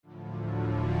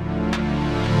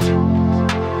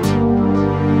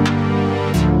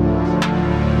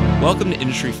Welcome to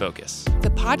Industry Focus, the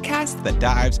podcast that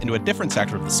dives into a different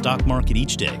sector of the stock market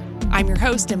each day. I'm your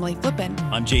host, Emily Flippen.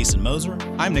 I'm Jason Moser.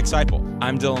 I'm Nick Seipel.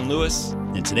 I'm Dylan Lewis.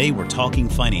 And today we're talking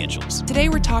financials. Today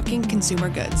we're talking consumer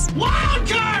goods.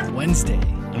 Wildcard Wednesday.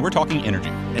 And we're talking energy.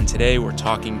 And today we're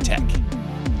talking tech.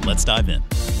 Let's dive in.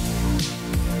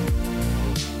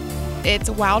 It's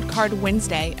Wildcard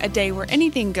Wednesday, a day where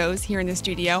anything goes here in the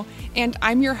studio, and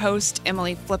I'm your host,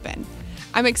 Emily Flippen.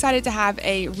 I'm excited to have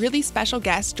a really special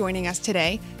guest joining us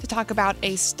today to talk about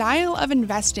a style of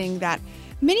investing that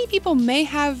many people may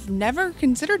have never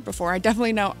considered before. I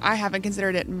definitely know I haven't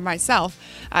considered it myself.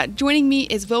 Joining me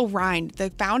is Will Rind,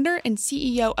 the founder and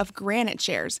CEO of Granite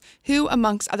Shares, who,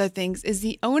 amongst other things, is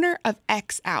the owner of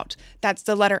XOUT. That's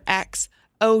the letter X,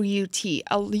 O-U-T,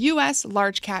 a U.S.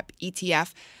 large cap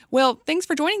ETF. Will, thanks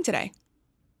for joining today.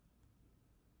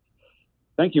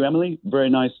 Thank you, Emily. Very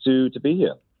nice to be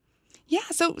here. Yeah,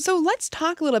 so let's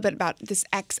talk a little bit about this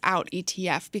XOUT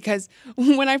ETF, because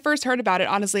when I first heard about it,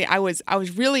 honestly, I was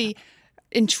really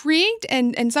intrigued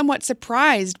and somewhat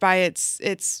surprised by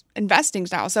its investing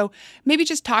style. So maybe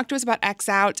just talk to us about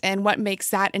XOUT and what makes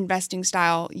that investing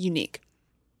style unique.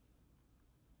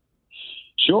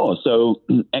 Sure. So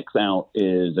XOUT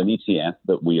is an ETF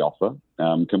that we offer,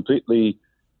 completely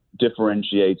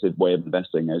differentiated way of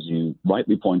investing, as you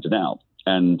rightly pointed out.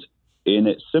 And in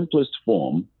its simplest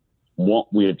form,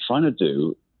 what we're trying to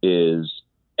do is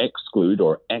exclude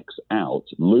or X out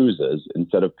losers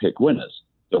instead of pick winners.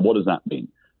 So what does that mean?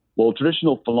 Well,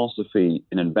 traditional philosophy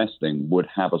in investing would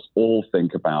have us all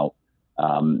think about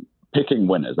picking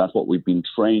winners. That's what we've been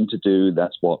trained to do.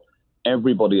 That's what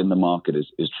everybody in the market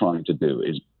is trying to do,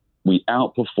 is we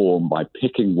outperform by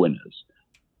picking winners.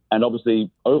 And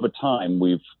obviously, over time,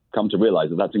 we've come to realize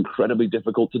that that's incredibly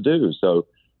difficult to do. So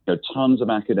tons of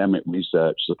academic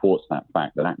research supports that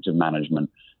fact that active management,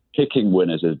 picking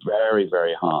winners is very,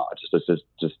 very hard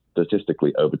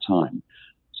statistically over time.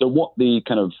 So what the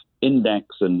kind of index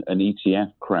and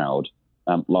ETF crowd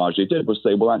largely did was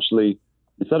say, well, actually,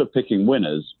 instead of picking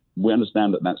winners, we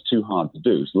understand that that's too hard to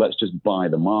do. So let's just buy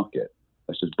the market.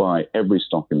 Let's just buy every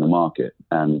stock in the market,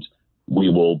 and we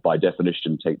will, by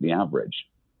definition, take the average.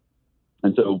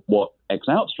 And so what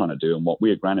XOUT's trying to do, and what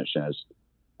we at Granite Shares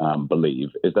believe,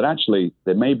 is that actually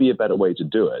there may be a better way to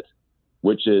do it,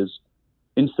 which is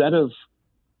instead of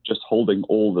just holding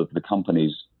all of the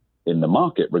companies in the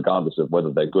market, regardless of whether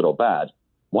they're good or bad,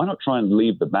 why not try and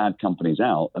leave the bad companies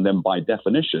out? And then by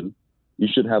definition, you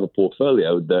should have a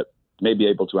portfolio that may be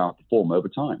able to outperform over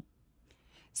time.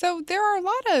 So there are a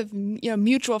lot of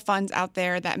mutual funds out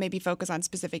there that maybe focus on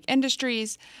specific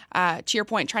industries, to your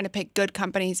point, trying to pick good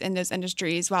companies in those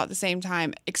industries while at the same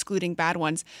time excluding bad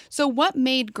ones. So what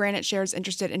made Granite Shares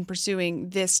interested in pursuing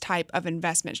this type of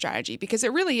investment strategy? Because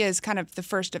it really is kind of the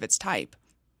first of its type.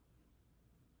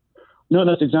 No,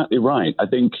 that's exactly right. I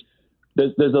think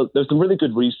there's some really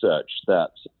good research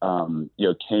that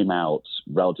came out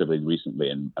relatively recently,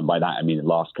 and by that I mean the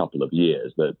last couple of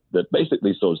years, that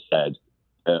basically sort of said,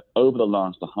 over the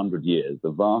last 100 years,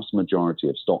 the vast majority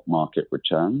of stock market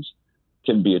returns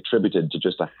can be attributed to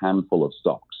just a handful of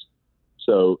stocks.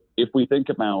 So if we think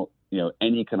about,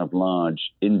 any kind of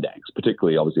large index,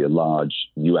 particularly obviously a large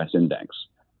US index,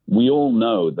 we all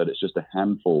know that it's just a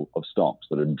handful of stocks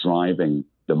that are driving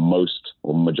the most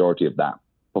or majority of that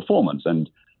performance. And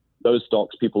those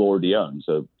stocks people already own.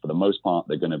 So for the most part,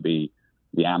 they're going to be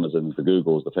the Amazons, the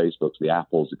Googles, the Facebooks, the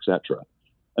Apples, etc.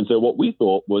 And so what we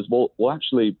thought was, well,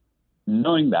 actually,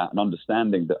 knowing that and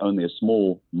understanding that only a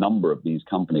small number of these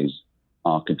companies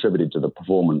are contributing to the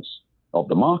performance of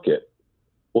the market,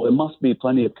 well, there must be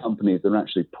plenty of companies that are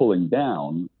actually pulling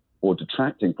down or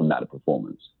detracting from that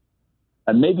performance.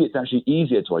 And maybe it's actually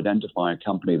easier to identify a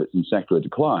company that's in secular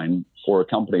decline or a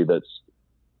company that's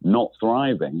not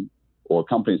thriving or a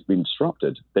company that's been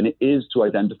disrupted than it is to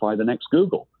identify the next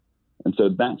Google. And so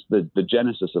that's the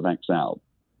genesis of XOUT.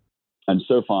 And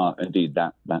so far, indeed,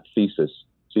 that thesis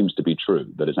seems to be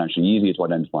true, that it's actually easier to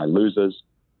identify losers.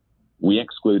 We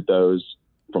exclude those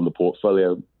from the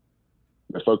portfolio.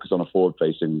 We're focused on a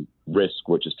forward-facing risk,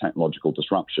 which is technological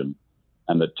disruption.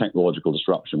 And the technological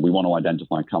disruption, we want to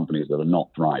identify companies that are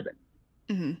not thriving.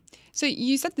 Mm-hmm. So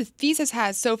you said the thesis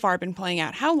has so far been playing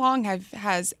out. How long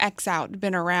has XOUT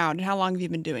been around, and how long have you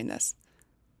been doing this?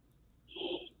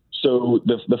 So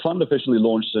the fund officially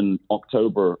launched in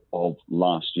October of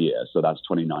last year, so that's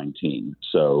 2019.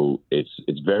 So it's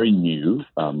very new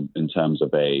in terms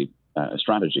of a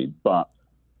strategy. But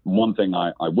one thing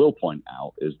I will point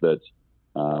out is that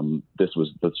this was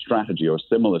the strategy, or a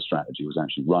similar strategy, was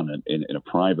actually run in a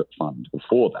private fund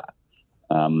before that.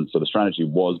 So the strategy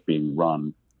was being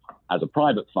run as a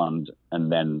private fund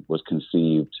and then was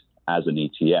conceived as an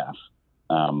ETF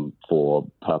for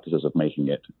purposes of making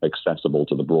it accessible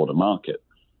to the broader market.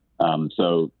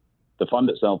 So the fund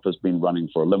itself has been running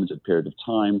for a limited period of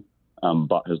time,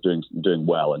 but is doing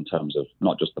well in terms of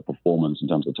not just the performance in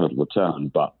terms of total return,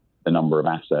 but the number of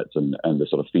assets and the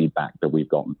sort of feedback that we've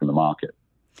gotten from the market.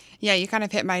 Yeah, you kind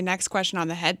of hit my next question on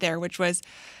the head there, which was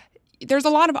there's a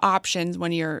lot of options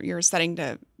when you're setting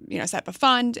to set up a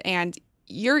fund, and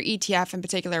your ETF in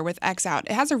particular with XOut,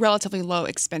 it has a relatively low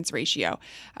expense ratio,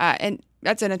 and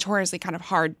that's a notoriously kind of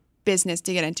hard business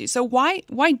to get into. So why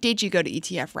did you go to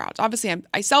ETF route? Obviously,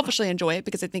 I selfishly enjoy it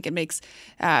because I think it makes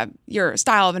your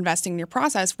style of investing and your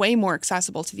process way more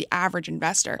accessible to the average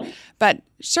investor. But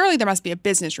surely there must be a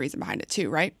business reason behind it too,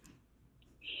 right?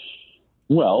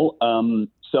 Well,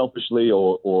 selfishly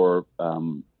or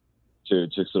to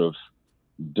sort of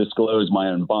disclose my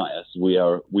own bias, we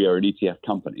are an ETF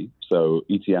company. So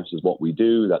ETFs is what we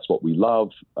do. That's what we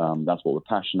love. That's what we're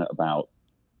passionate about.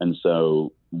 And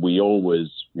so we always,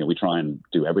 we try and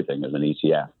do everything as an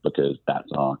ETF because that's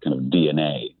our kind of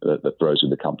DNA that throws through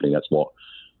the company. That's what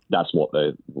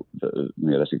the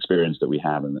this experience that we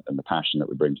have and the passion that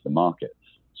we bring to the market.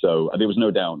 So there was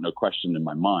no question in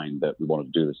my mind that we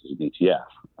wanted to do this as an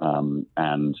ETF.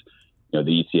 And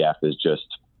the ETF is just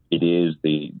it is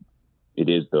the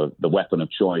weapon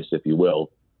of choice, if you will,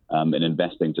 in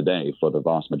investing today for the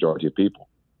vast majority of people.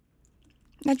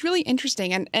 That's really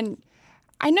interesting, and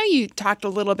I know you talked a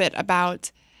little bit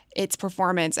about its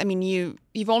performance. I mean,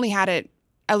 you've only had it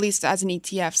at least as an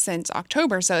ETF since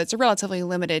October, so it's a relatively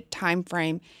limited time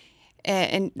frame,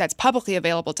 and that's publicly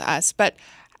available to us. But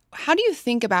how do you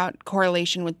think about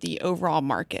correlation with the overall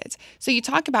market? So you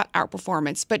talk about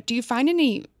outperformance, but do you find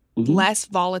any less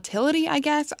volatility, I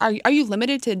guess? Are you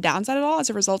limited to downside at all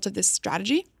as a result of this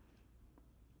strategy?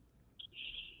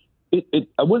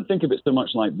 I wouldn't think of it so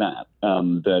much like that,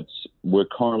 that we're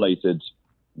correlated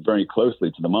very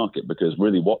closely to the market, because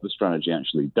really what the strategy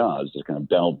actually does, to kind of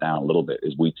delve down a little bit,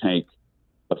 is we take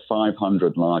the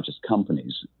 500 largest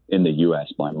companies in the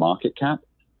US by market cap.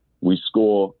 We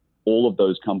score all of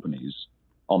those companies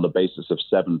on the basis of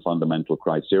 7 fundamental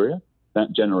criteria.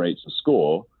 That generates a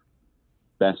score,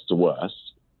 best to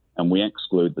worst, and we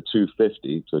exclude the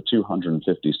 250, so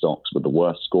 250 stocks with the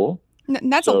worst score.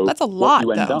 That's a lot,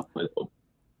 you end though. Up with,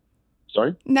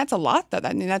 sorry? And that's a lot, though.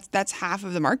 I mean, that's half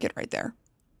of the market right there.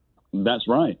 That's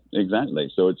right, exactly.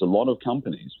 So it's a lot of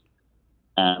companies,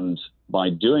 and by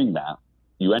doing that,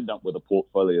 you end up with a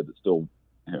portfolio that's still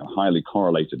highly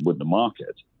correlated with the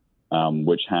market,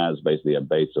 which has basically a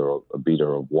beta or a beta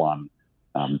of 1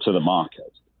 to the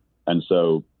market, and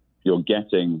so you're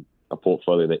getting a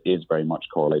portfolio that is very much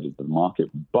correlated to the market.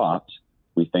 But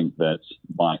we think that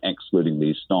by excluding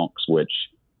these stocks, which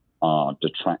are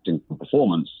detracting from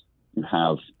performance, you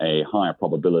have a higher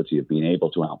probability of being able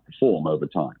to outperform over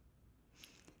time.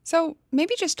 So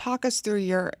maybe just talk us through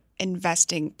your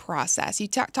investing process. You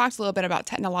talked a little bit about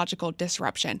technological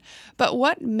disruption, but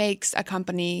what makes a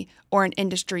company or an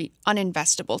industry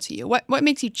uninvestable to you? What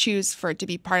makes you choose for it to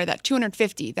be part of that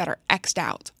 250 that are X'd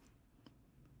out?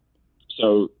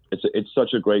 So it's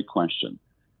such a great question,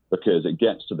 because it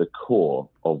gets to the core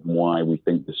of why we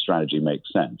think this strategy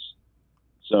makes sense.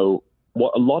 So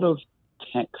what a lot of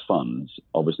tech funds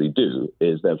obviously do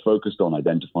is they're focused on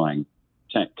identifying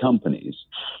tech companies,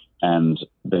 and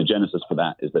the genesis for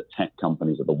that is that tech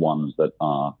companies are the ones that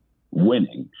are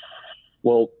winning.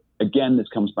 Well, again, this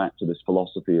comes back to this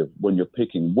philosophy of when you're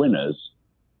picking winners,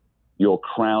 you're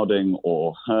crowding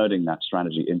or herding that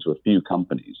strategy into a few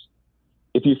companies.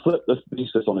 If you flip the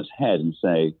thesis on its head and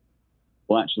say,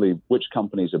 well, actually, which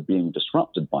companies are being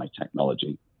disrupted by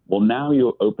technology? Well, now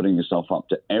you're opening yourself up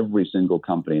to every single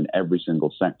company in every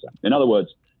single sector. In other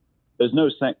words, there's no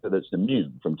sector that's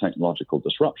immune from technological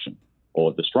disruption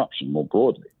or disruption more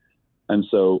broadly. And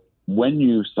so when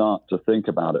you start to think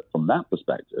about it from that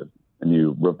perspective and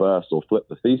you reverse or flip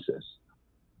the thesis,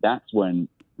 that's when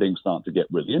things start to get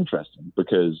really interesting,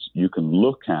 because you can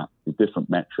look at the different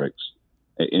metrics.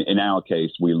 In our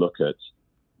case, we look at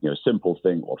simple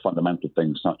thing or fundamental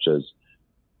things such as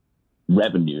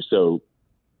revenue. So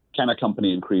can a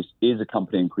company increase? Is a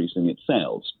company increasing its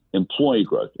sales? Employee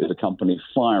growth. Is a company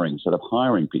firing instead of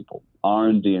hiring people?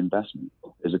 R&D investment.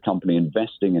 Is a company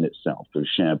investing in itself through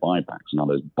share buybacks and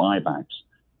other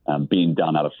buybacks being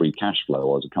done out of free cash flow,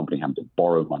 or is a company having to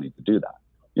borrow money to do that?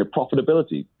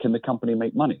 Profitability. Can the company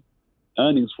make money?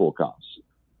 Earnings forecasts.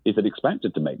 Is it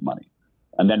expected to make money?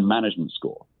 And then management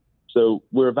score. So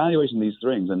we're evaluating these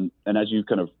things, and as you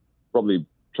kind of probably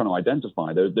trying to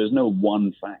identify, there's no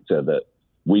one factor that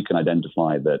we can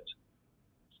identify that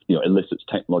elicits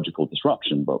technological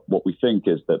disruption. But what we think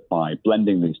is that by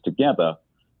blending these together,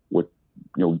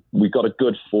 we've got a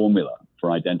good formula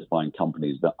for identifying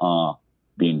companies that are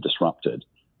being disrupted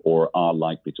or are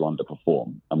likely to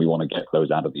underperform, and we want to get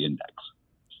those out of the index.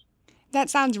 That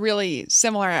sounds really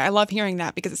similar. I love hearing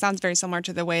that because it sounds very similar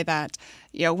to the way that,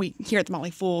 we here at the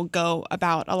Motley Fool go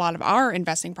about a lot of our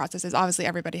investing processes. Obviously,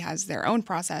 everybody has their own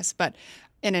process, but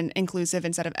in an inclusive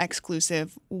instead of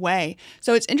exclusive way.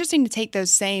 So it's interesting to take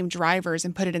those same drivers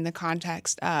and put it in the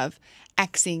context of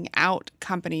Xing out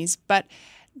companies. But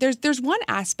there's one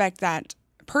aspect that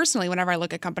personally, whenever I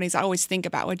look at companies, I always think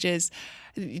about, which is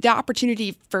the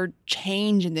opportunity for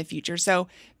change in the future. So,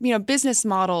 business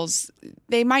models,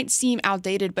 they might seem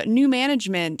outdated, but new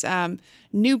management,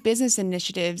 new business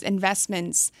initiatives,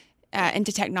 investments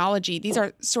into technology, these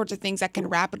are sorts of things that can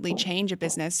rapidly change a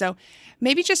business. So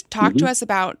maybe just talk to us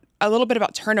about a little bit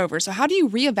about turnover. So how do you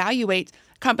reevaluate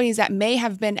companies that may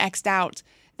have been X'd out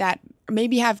that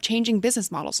maybe have changing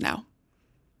business models now?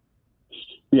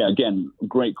 Yeah, again,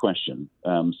 great question.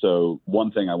 So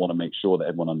one thing I want to make sure that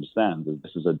everyone understands is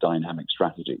this is a dynamic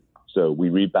strategy. So we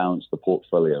rebalance the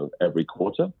portfolio every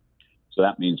quarter. So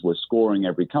that means we're scoring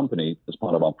every company as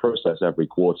part of our process every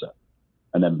quarter.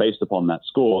 And then based upon that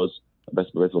score,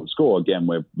 again,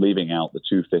 we're leaving out the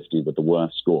 250 with the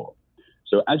worst score.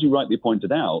 So as you rightly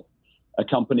pointed out, a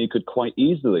company could quite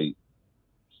easily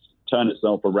turn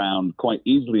itself around, quite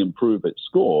easily improve its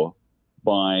score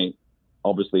by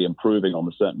obviously improving on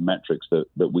the certain metrics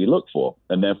that we look for.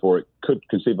 And therefore, it could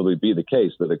conceivably be the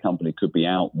case that a company could be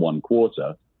out one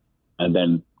quarter and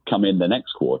then come in the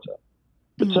next quarter.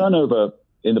 The turnover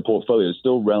in the portfolio is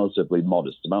still relatively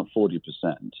modest, about 40%.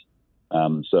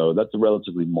 So that's a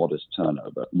relatively modest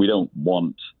turnover. We didn't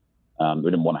want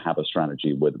to have a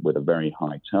strategy with a very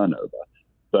high turnover.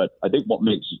 But I think what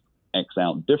makes X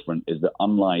out different is that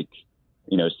unlike,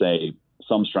 say,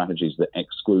 some strategies that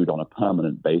exclude on a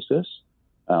permanent basis,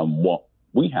 what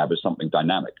we have is something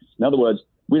dynamic. In other words,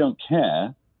 we don't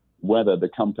care whether the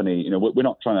company, we're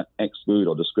not trying to exclude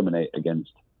or discriminate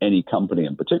against any company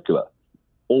in particular.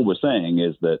 All we're saying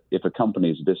is that if a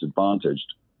company is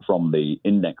disadvantaged from the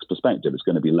index perspective, it's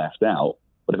going to be left out.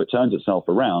 But if it turns itself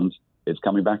around, it's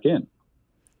coming back in.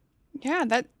 Yeah,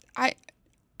 I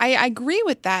agree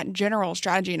with that general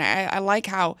strategy, and I like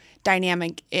how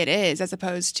dynamic it is as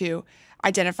opposed to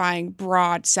identifying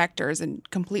broad sectors and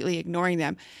completely ignoring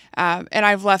them. And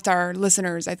I've left our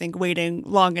listeners, I think, waiting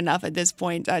long enough at this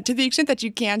point. To the extent that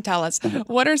you can tell us,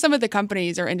 what are some of the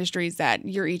companies or industries that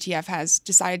your ETF has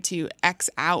decided to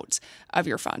X out of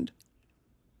your fund?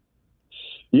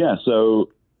 Yeah, so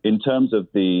in terms of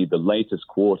the latest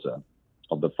quarter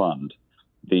of the fund,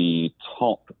 the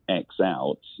top X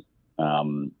out,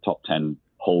 top 10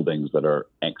 holdings that are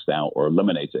X'd out or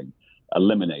eliminated,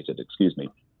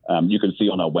 you can see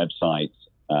on our website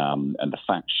and the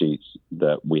fact sheets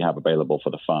that we have available for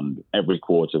the fund. Every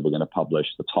quarter, we're going to publish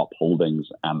the top holdings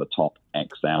and the top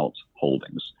X out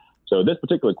holdings. So this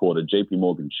particular quarter, JP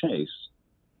Morgan Chase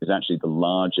is actually the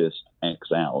largest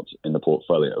X out in the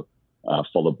portfolio,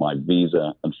 followed by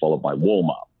Visa and followed by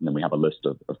Walmart. And then we have a list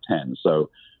of 10. So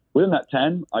within that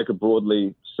 10, I could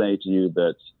broadly say to you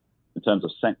that in terms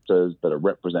of sectors that are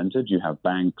represented, you have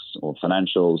banks or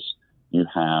financials, you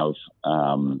have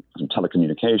some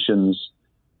telecommunications,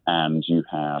 and you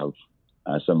have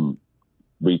some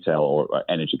retail or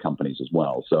energy companies as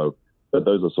well. So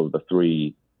those are sort of the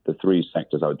three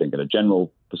sectors I would think in a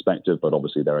general perspective, but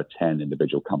obviously there are 10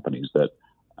 individual companies that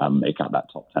make up that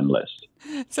top 10 list.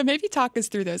 So maybe talk us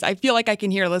through those. I feel like I can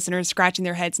hear listeners scratching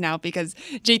their heads now because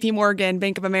JP Morgan,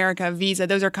 Bank of America, Visa,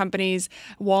 those are companies,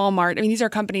 Walmart. I mean, these are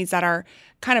companies that are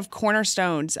kind of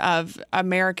cornerstones of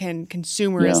American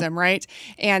consumerism, right?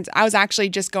 And I was actually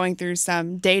just going through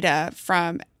some data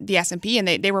from the S&P, and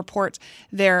they report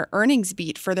their earnings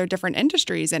beat for their different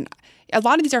industries. And a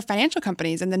lot of these are financial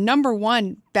companies, and the number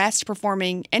one best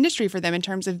performing industry for them in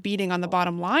terms of beating on the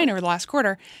bottom line over the last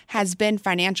quarter has been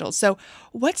financials. So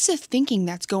what's the thinking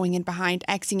that's going in behind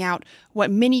Xing out what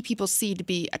many people see to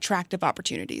be attractive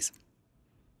opportunities?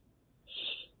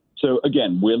 So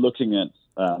again, we're looking at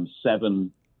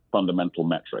 7 fundamental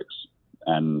metrics,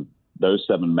 and those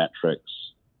 7 metrics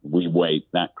we weight.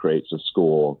 That creates a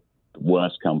score. The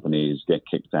worst companies get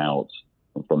kicked out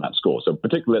from that score. So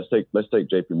particularly, let's take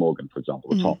JP Morgan, for example,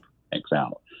 the top X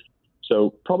out.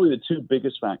 So probably the 2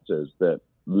 biggest factors that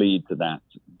lead to that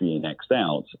being X'd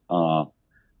out are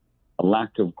a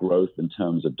lack of growth in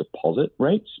terms of deposit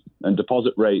rates. And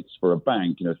deposit rates for a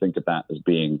bank, think of that as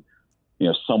being,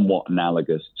 somewhat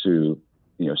analogous to,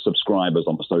 subscribers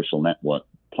on the social network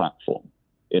platform,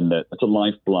 in that it's a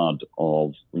lifeblood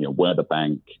of, where the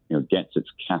bank, gets its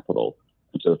capital.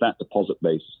 And so if that deposit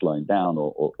base is slowing down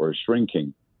or is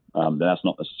shrinking, then that's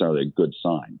not necessarily a good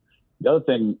sign. The other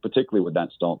thing, particularly with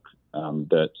that stock,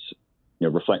 that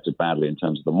reflected badly in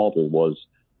terms of the model was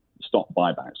stock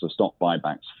buybacks. So stock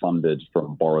buybacks funded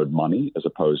from borrowed money as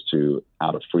opposed to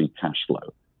out of free cash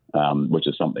flow, which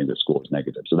is something that scores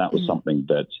negative. So that was something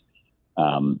that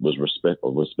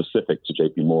was specific to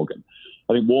JP Morgan.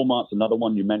 I think Walmart's another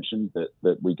one you mentioned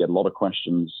that we get a lot of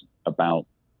questions about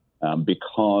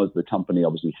because the company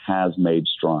obviously has made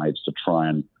strides to try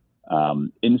and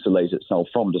insulate itself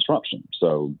from disruption.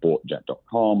 So bought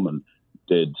Jet.com and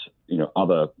did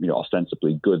other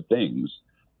ostensibly good things.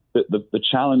 The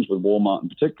challenge with Walmart in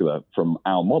particular, from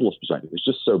our model's perspective, is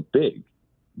just so big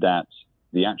that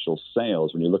the actual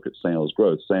sales, when you look at sales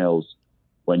growth, sales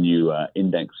when you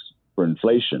index for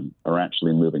inflation are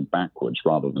actually moving backwards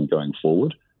rather than going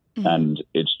forward. Mm-hmm. And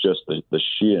it's just the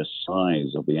sheer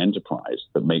size of the enterprise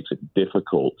that makes it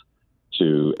difficult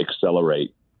to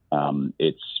accelerate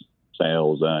its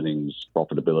sales, earnings,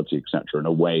 profitability, et cetera, in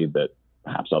a way that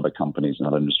perhaps other companies and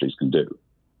other industries can do.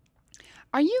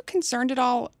 Are you concerned at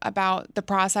all about the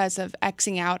process of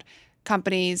Xing out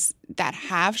companies that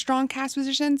have strong cash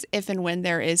positions if and when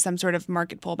there is some sort of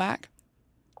market pullback?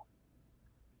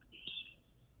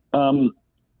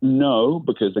 No,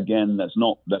 because again, that's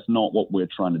not what we're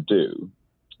trying to do.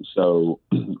 So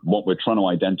what we're trying to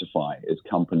identify is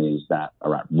companies that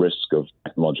are at risk of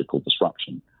technological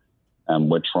disruption. And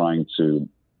we're trying to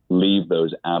leave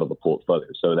those out of the portfolio.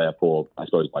 So therefore, I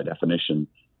suppose by definition,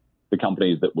 the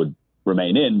companies that would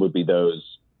remain in would be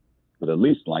those that are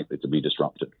least likely to be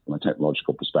disrupted from a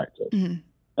technological perspective. Mm-hmm.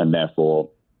 And therefore,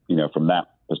 from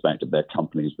that perspective, they're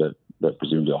companies that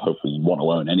presumably or hopefully you want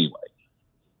to own anyway.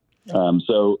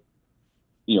 So,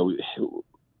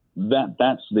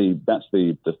 that's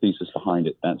the thesis behind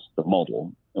it. That's the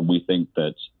model. And we think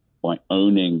that by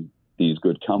owning these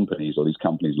good companies or these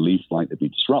companies least likely to be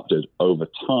disrupted over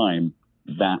time,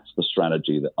 that's the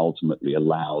strategy that ultimately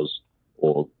allows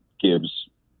or gives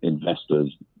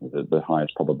investors the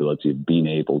highest probability of being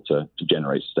able to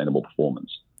generate sustainable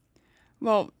performance.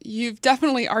 Well, you've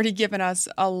definitely already given us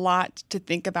a lot to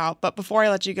think about. But before I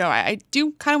let you go, I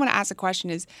do kind of want to ask a question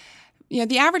is,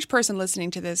 the average person listening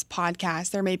to this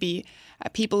podcast, there may be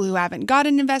people who haven't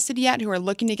gotten invested yet, who are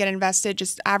looking to get invested,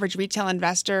 just average retail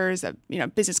investors,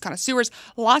 business connoisseurs,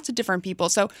 lots of different people.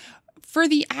 So for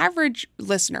the average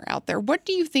listener out there, what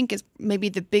do you think is maybe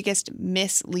the biggest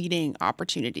misleading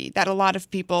opportunity that a lot of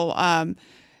people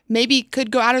maybe could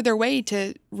go out of their way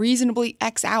to reasonably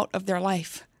X out of their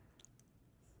life?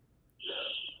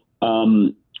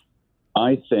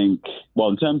 I think, well,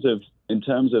 in terms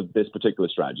of this particular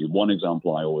strategy, one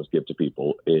example I always give to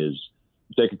people is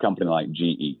take a company like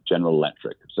GE, General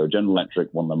Electric. So General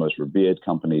Electric, one of the most revered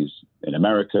companies in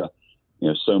America,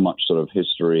 so much sort of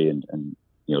history and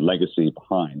legacy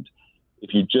behind.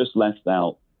 If you just left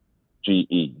out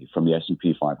GE from the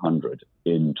S&P 500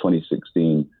 in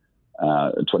 2016,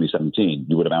 2017,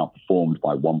 you would have outperformed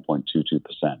by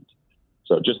 1.22%.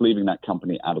 So just leaving that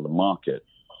company out of the market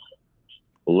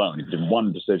alone, if you did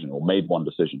one decision or made one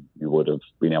decision, you would have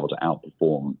been able to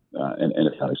outperform in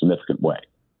a fairly significant way.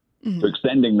 Mm-hmm. So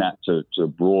extending that to a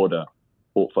broader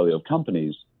portfolio of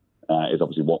companies is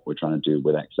obviously what we're trying to do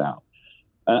with X out.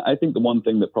 I think the one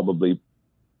thing that probably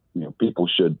people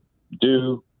should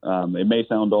do, it may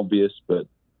sound obvious, but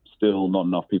still not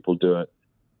enough people do it,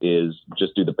 is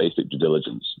just do the basic due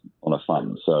diligence on a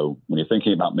fund. So when you're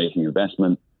thinking about making an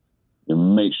investment,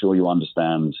 make sure you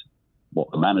understand what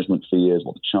the management fee is,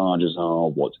 what the charges are,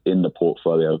 what's in the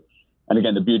portfolio. And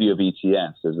again, the beauty of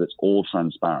ETFs is it's all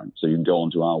transparent. So you can go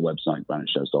onto our website,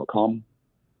 graniteshares.com.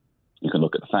 You can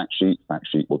look at the fact sheet. Fact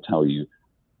sheet will tell you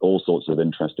all sorts of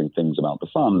interesting things about the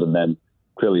fund. And then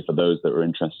clearly for those that are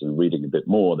interested in reading a bit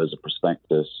more, there's a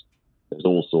prospectus. There's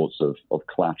all sorts of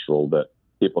collateral that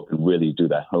people can really do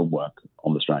their homework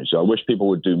on the strategy. So I wish people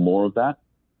would do more of that.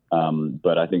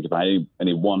 But I think if I had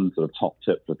any one sort of top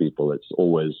tip for people, it's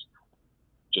always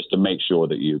just to make sure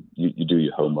that you do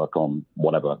your homework on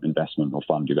whatever investment or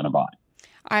fund you're going to buy.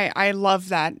 I love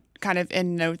that kind of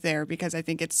end note there because I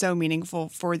think it's so meaningful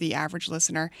for the average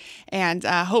listener. And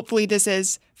hopefully this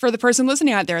is, for the person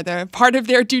listening out there, the part of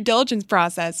their due diligence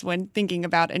process when thinking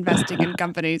about investing in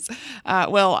companies.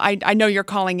 Well, I know you're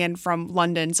calling in from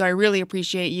London, so I really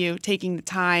appreciate you taking the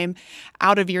time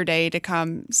out of your day to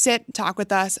come talk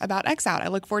with us about X out. I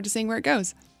look forward to seeing where it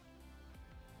goes.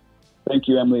 Thank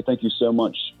you, Emily. Thank you so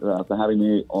much for having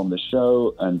me on the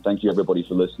show. And thank you, everybody,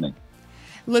 for listening.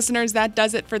 Listeners, that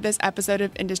does it for this episode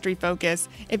of Industry Focus.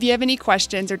 If you have any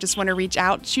questions or just want to reach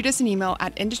out, shoot us an email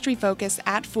at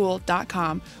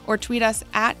industryfocus@fool.com or tweet us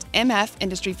at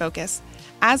MFIndustryFocus.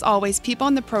 As always, people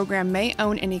on the program may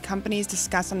own any companies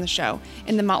discussed on the show,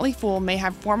 and the Motley Fool may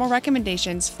have formal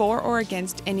recommendations for or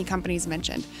against any companies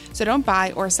mentioned. So don't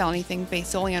buy or sell anything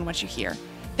based solely on what you hear.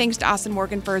 Thanks to Austin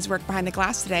Morgan for his work behind the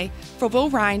glass today. For Will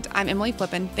Rind, I'm Emily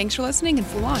Flippen. Thanks for listening and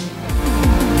Fool on.